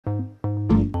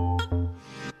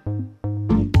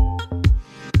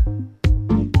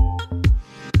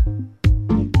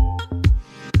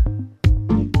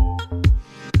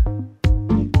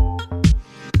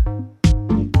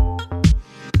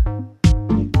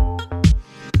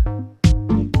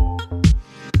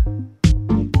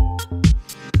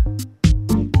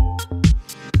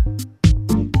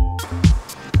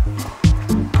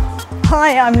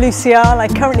Hi, I'm Luciale. I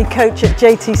currently coach at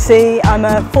JTC. I'm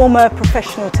a former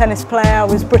professional tennis player. I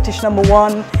was British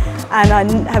 #1 and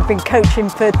I have been coaching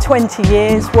for 20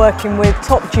 years, working with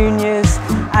top juniors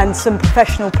and some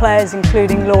professional players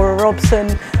including Laura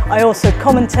Robson. I also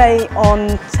commentate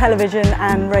on television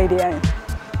and radio.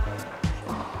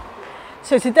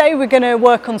 So today we're going to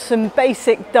work on some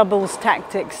basic doubles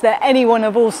tactics that anyone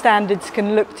of all standards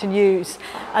can look to use.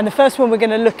 And the first one we're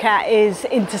going to look at is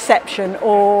interception,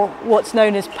 or what's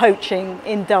known as poaching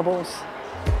in doubles.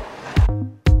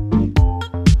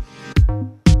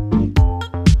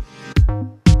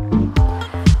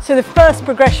 So the first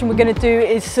progression we're going to do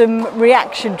is some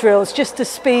reaction drills just to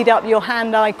speed up your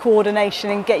hand-eye coordination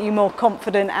and get you more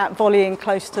confident at volleying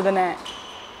close to the net.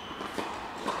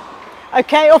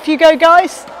 Okay, off you go,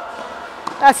 guys.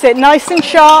 That's it, nice and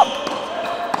sharp.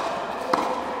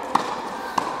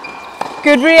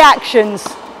 Good reactions.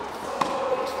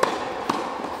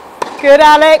 Good,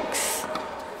 Alex.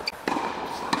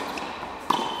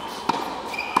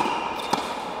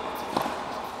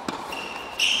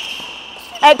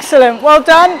 Excellent, well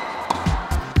done.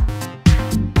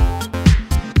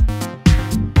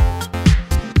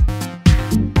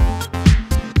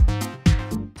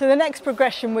 So the next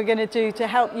progression we're going to do to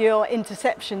help your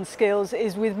interception skills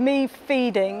is with me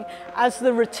feeding as the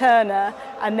returner,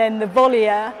 and then the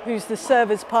volleyer, who's the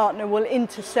server's partner, will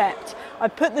intercept. I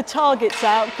put the targets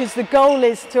out because the goal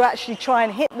is to actually try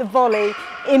and hit the volley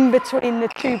in between the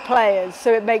two players,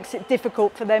 so it makes it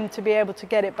difficult for them to be able to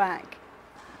get it back.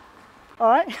 All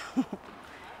right,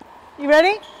 you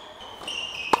ready?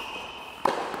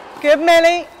 Good,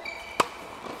 Millie.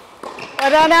 Well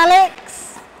done, Alex.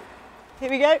 Here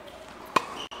we go.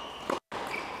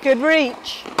 Good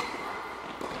reach.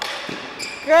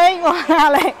 Great one,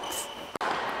 Alex.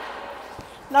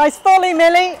 Nice volley,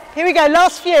 Millie. Here we go,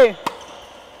 last few.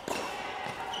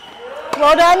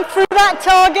 Well done, through that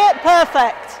target,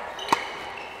 perfect.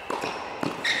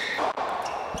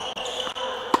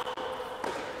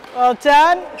 Well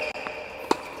done.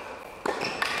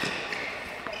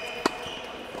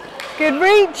 Good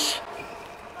reach.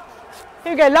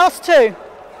 Here we go, last two.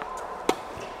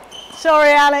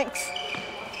 Sorry, Alex.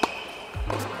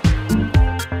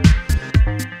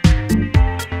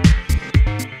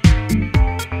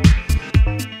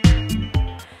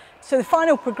 So the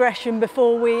final progression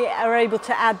before we are able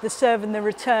to add the serve and the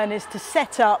return is to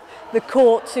set up the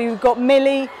court. So you've got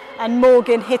Millie and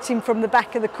Morgan hitting from the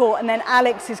back of the court, and then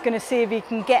Alex is going to see if he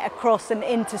can get across and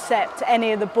intercept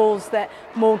any of the balls that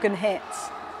Morgan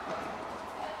hits.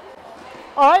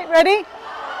 All right, ready?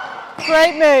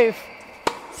 Great move.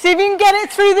 See if you can get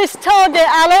it through this target,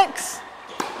 Alex.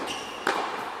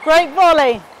 Great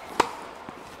volley.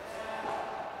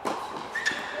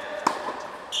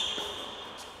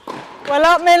 Well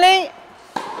up, Millie.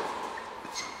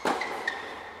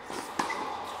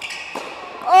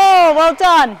 Oh, well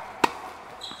done.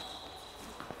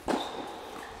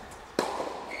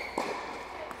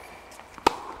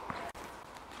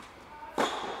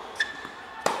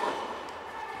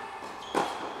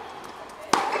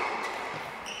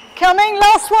 Coming,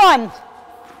 last one.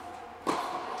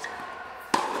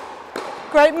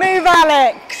 Great move,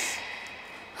 Alex.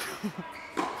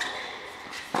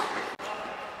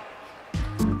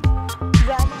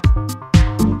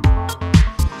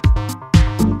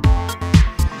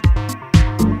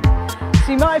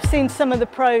 So you might have seen some of the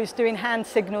pros doing hand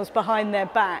signals behind their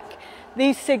back.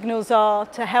 These signals are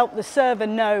to help the server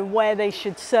know where they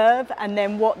should serve and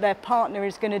then what their partner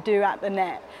is going to do at the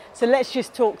net. So let's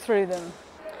just talk through them.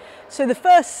 So the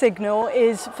first signal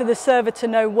is for the server to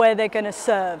know where they're going to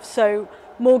serve. So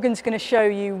Morgan's going to show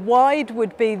you wide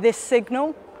would be this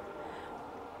signal,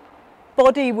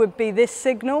 body would be this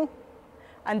signal,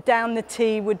 and down the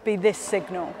tee would be this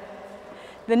signal.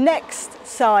 The next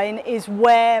sign is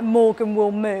where Morgan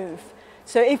will move.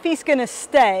 So if he's going to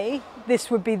stay,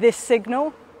 this would be this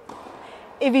signal.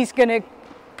 If he's going to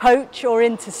poach or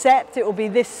intercept, it will be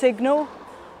this signal.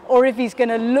 Or if he's going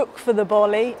to look for the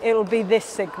volley, it'll be this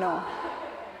signal.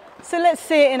 So let's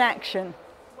see it in action.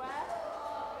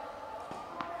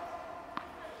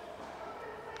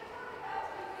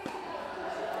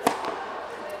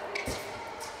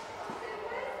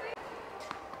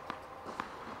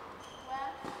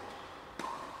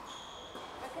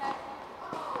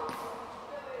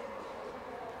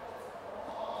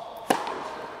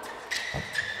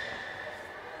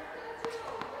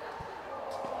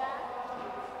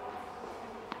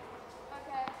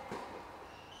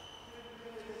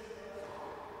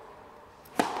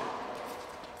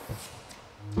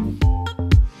 Okay.